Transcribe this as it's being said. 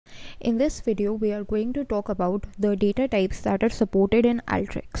In this video, we are going to talk about the data types that are supported in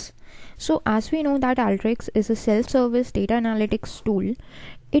Alteryx. So as we know that Alteryx is a self-service data analytics tool,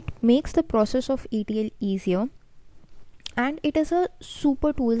 it makes the process of ETL easier, and it is a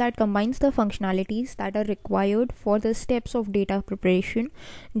super tool that combines the functionalities that are required for the steps of data preparation,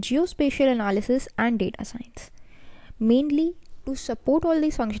 geospatial analysis, and data science. Mainly, to support all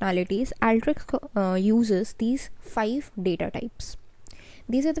these functionalities, Alteryx uses these 5 data types.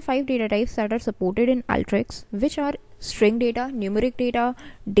 These are the 5 data types that are supported in Alteryx, which are string data, numeric data,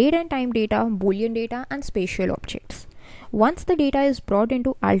 date and time data, Boolean data, and spatial objects. Once the data is brought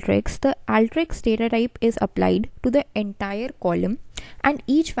into Alteryx, the Alteryx data type is applied to the entire column and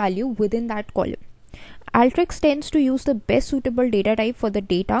each value within that column. Alteryx tends to use the best suitable data type for the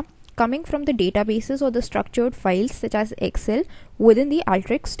data coming from the databases or the structured files such as Excel within the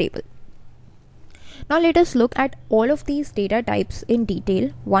Alteryx table. Now let us look at all of these data types in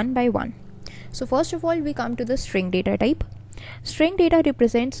detail one by one. So first of all, we come to the string data type. String data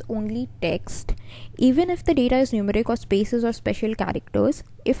represents only text. Even if the data is numeric or spaces or special characters,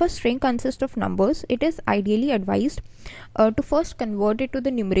 if a string consists of numbers, it is ideally advised to first convert it to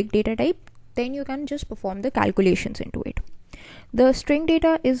the numeric data type. Then you can just perform the calculations into it. The string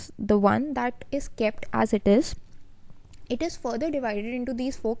data is the one that is kept as it is. It is further divided into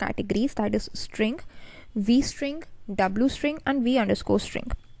these 4 categories, that is string, v-string, w-string, and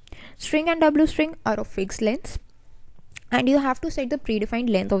v_string. String and w-string are of fixed lengths, and you have to set the predefined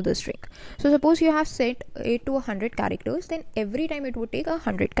length of the string. So suppose you have set it to 100 characters, then every time it would take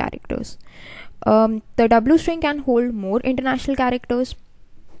 100 characters. The w-string can hold more international characters.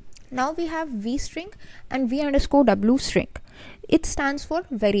 Now we have v-string and v_w string. It stands for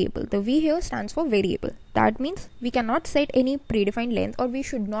variable. The v here stands for variable. That means we cannot set any predefined length, or we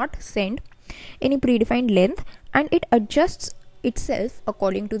should not send any predefined length, and it adjusts itself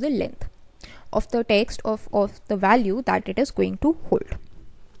according to the length of the text of the value that it is going to hold.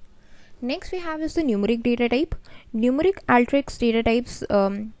 Next we have is the numeric data type. Numeric Alteryx data types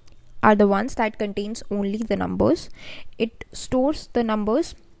are the ones that contains only the numbers. It stores the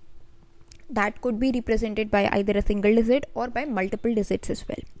numbers that could be represented by either a single digit or by multiple digits as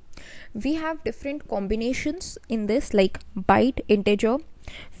well. We have different combinations in this, like byte, integer,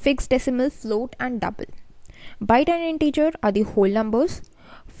 fixed decimal, float, and double. Byte and integer are the whole numbers.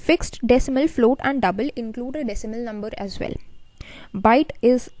 Fixed decimal, float, and double include a decimal number as well. Byte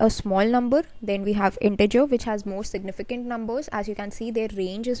is a small number. Then we have integer, which has more significant numbers. As you can see, their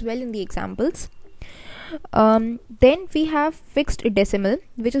range as well in the examples. Then we have fixed decimal,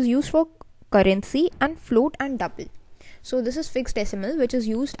 which is used for currency, and float and double. So this is fixed decimal, which is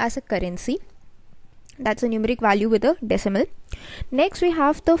used as a currency. That's a numeric value with a decimal. Next we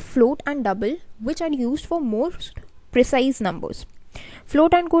have the float and double, which are used for more precise numbers.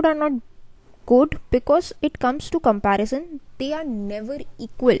 Float and code are not good because it comes to comparison, they are never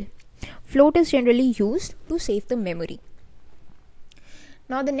equal. Float is generally used to save the memory.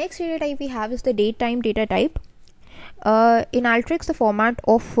 Now the next data type we have is the date time data type. In Alteryx, the format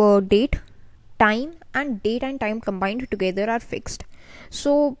of date, time, and date and time combined together are fixed.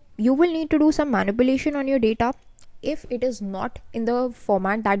 So you will need to do some manipulation on your data if it is not in the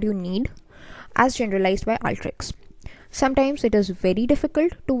format that you need as generalized by Alteryx. Sometimes it is very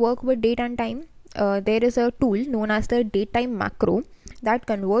difficult to work with date and time. There is a tool known as the date time macro that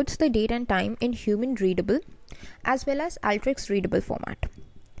converts the date and time in human readable as well as Alteryx readable format.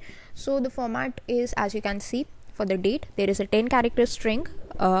 So the format is, as you can see, for the date there is a 10 character string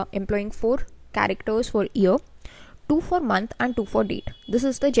employing 4 characters for year, 2 for month, and 2 for date. This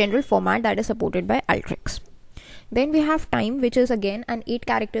is the general format that is supported by Alteryx. Then we have time, which is again an 8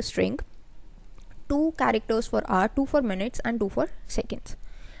 character string, 2 characters for hour, 2 for minutes, and 2 for seconds.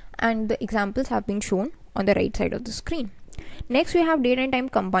 And the examples have been shown on the right side of the screen. Next we have date and time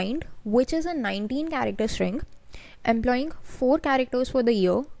combined, which is a 19 character string employing 4 characters for the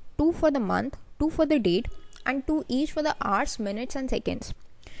year, 2 for the month, 2 for the date, and 2 each for the hours, minutes, and seconds.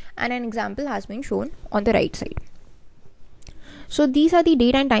 And an example has been shown on the right side. So these are the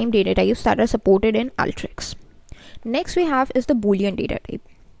date and time data types that are supported in Alteryx. Next we have is the Boolean data type.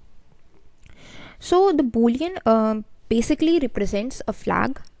 So the Boolean basically represents a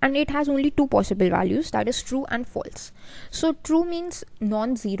flag, and it has only 2 possible values, that is true and false. So true means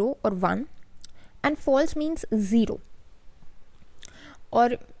non-zero or 1, and false means 0,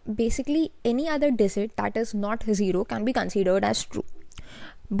 or basically any other digit that is not 0 can be considered as true.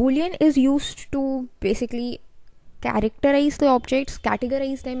 Boolean is used to basically characterize the objects,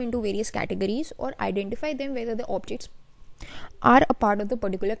 categorize them into various categories, or identify them whether the objects are a part of the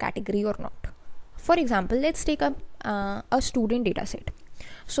particular category or not. For example, let's take a student data set.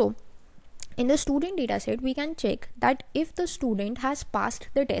 So In the student dataset, we can check that if the student has passed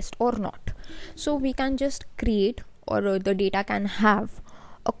the test or not. So we can just create, or the data can have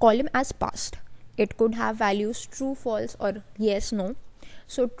a column as passed. It could have values true, false, or yes, no.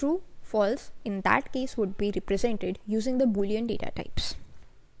 So true, false in that case would be represented using the Boolean data types.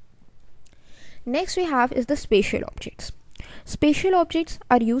 Next we have is the spatial objects. Spatial objects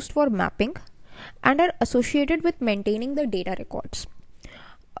are used for mapping and are associated with maintaining the data records.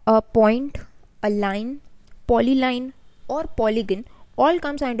 A point, a line, polyline, or polygon all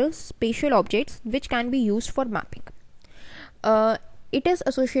comes under spatial objects, which can be used for mapping. It is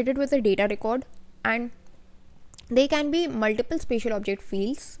associated with a data record, and they can be multiple spatial object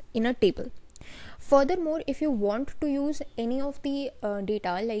fields in a table. Furthermore, if you want to use any of the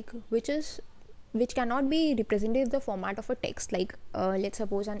data like which cannot be represented in the format of a text, like let's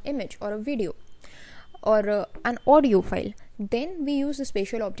suppose an image or a video or an audio file, then we use the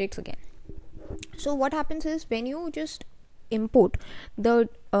spatial objects again. So what happens is, when you just import the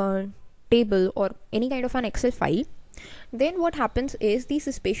table or any kind of an Excel file, then what happens is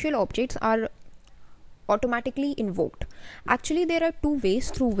these spatial objects are automatically invoked. Actually, there are two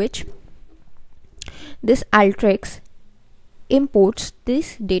ways through which this Alteryx imports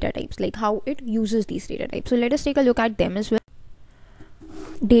these data types, like how it uses these data types. So let us take a look at them as well.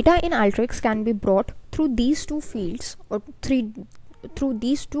 Data in Alteryx can be brought through these two fields, or through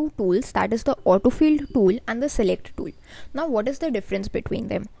these two tools, that is the autofield tool and the select tool. Now what is the difference between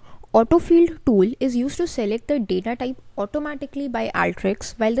them? Autofield tool is used to select the data type automatically by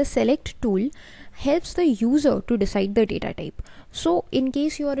Alteryx, while the select tool helps the user to decide the data type. So in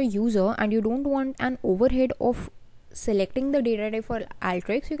case you are a user and you don't want an overhead of selecting the data type for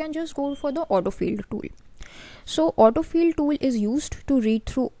Alteryx, you can just go for the autofield tool. So autofield tool is used to read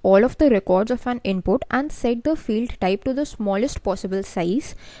through all of the records of an input and set the field type to the smallest possible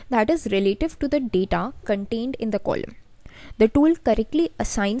size that is relative to the data contained in the column. The tool correctly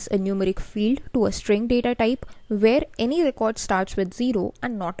assigns a numeric field to a string data type where any record starts with 0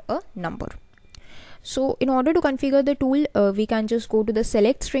 and not a number. So in order to configure the tool, we can just go to the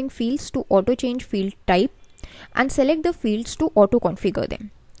select string fields to auto change field type and select the fields to auto configure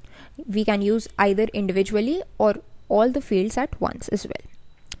them. We can use either individually or all the fields at once as well.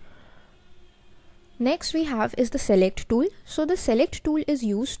 Next we have is the select tool. So the select tool is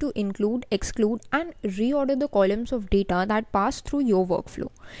used to include, exclude, and reorder the columns of data that pass through your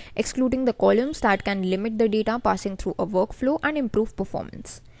workflow, excluding the columns that can limit the data passing through a workflow and improve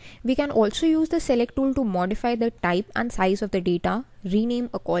performance. We can also use the select tool to modify the type and size of the data, rename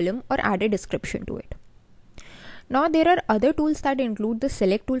a column, or add a description to it. Now there are other tools that include the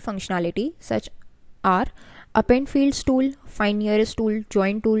select tool functionality, such are append fields tool, find nearest tool,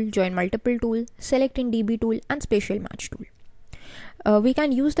 join multiple tool, select in DB tool, and spatial match tool. We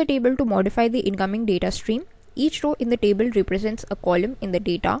can use the table to modify the incoming data stream. Each row in the table represents a column in the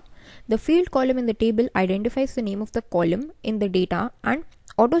data. The field column in the table identifies the name of the column in the data and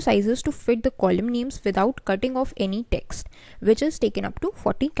auto sizes to fit the column names without cutting off any text, which is taken up to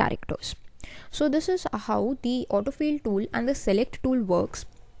 40 characters. So this is how the autofield tool and the select tool works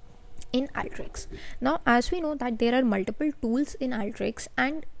in Alteryx. Now as we know that there are multiple tools in Alteryx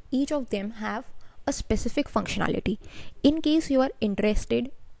and each of them have a specific functionality. In case you are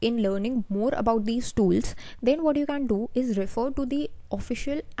interested in learning more about these tools, then what you can do is refer to the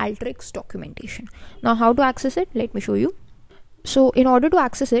official Alteryx documentation. Now how to access it? Let me show you. So in order to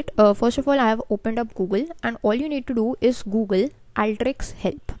access it, first of all I have opened up Google, and all you need to do is Google Alteryx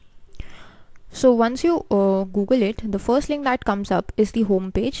help. So once you Google it, the first link that comes up is the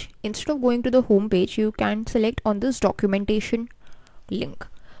home page. Instead of going to the home page, you can select on this documentation link.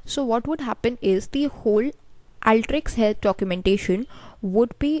 So what would happen is the whole Alteryx help documentation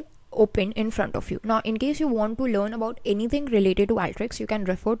would be open in front of you. Now in case you want to learn about anything related to Alteryx, you can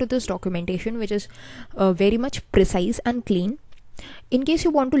refer to this documentation, which is very much precise and clean. In case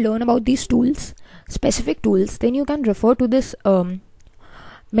you want to learn about these tools, specific tools, then you can refer to this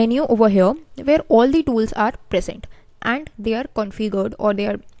menu over here, where all the tools are present and they are configured, or they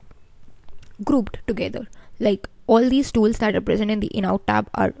are grouped together. Like all these tools that are present in the in-out tab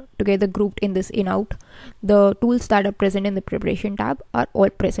are together grouped in this in-out. The tools that are present in the preparation tab are all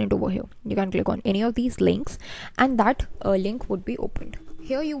present over here. You can click on any of these links and that link would be opened.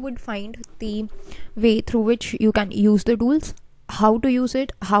 Here you would find the way through which you can use the tools, how to use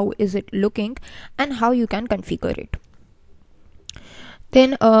it, how is it looking, and how you can configure it.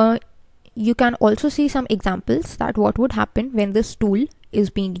 Then you can also see some examples that what would happen when this tool is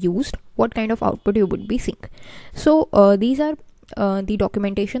being used, what kind of output you would be seeing. So these are the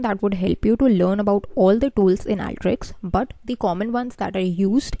documentation that would help you to learn about all the tools in Alteryx, but the common ones that are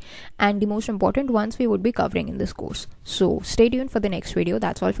used and the most important ones we would be covering in this course. So stay tuned for the next video.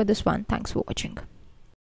 That's all for this one. Thanks for watching.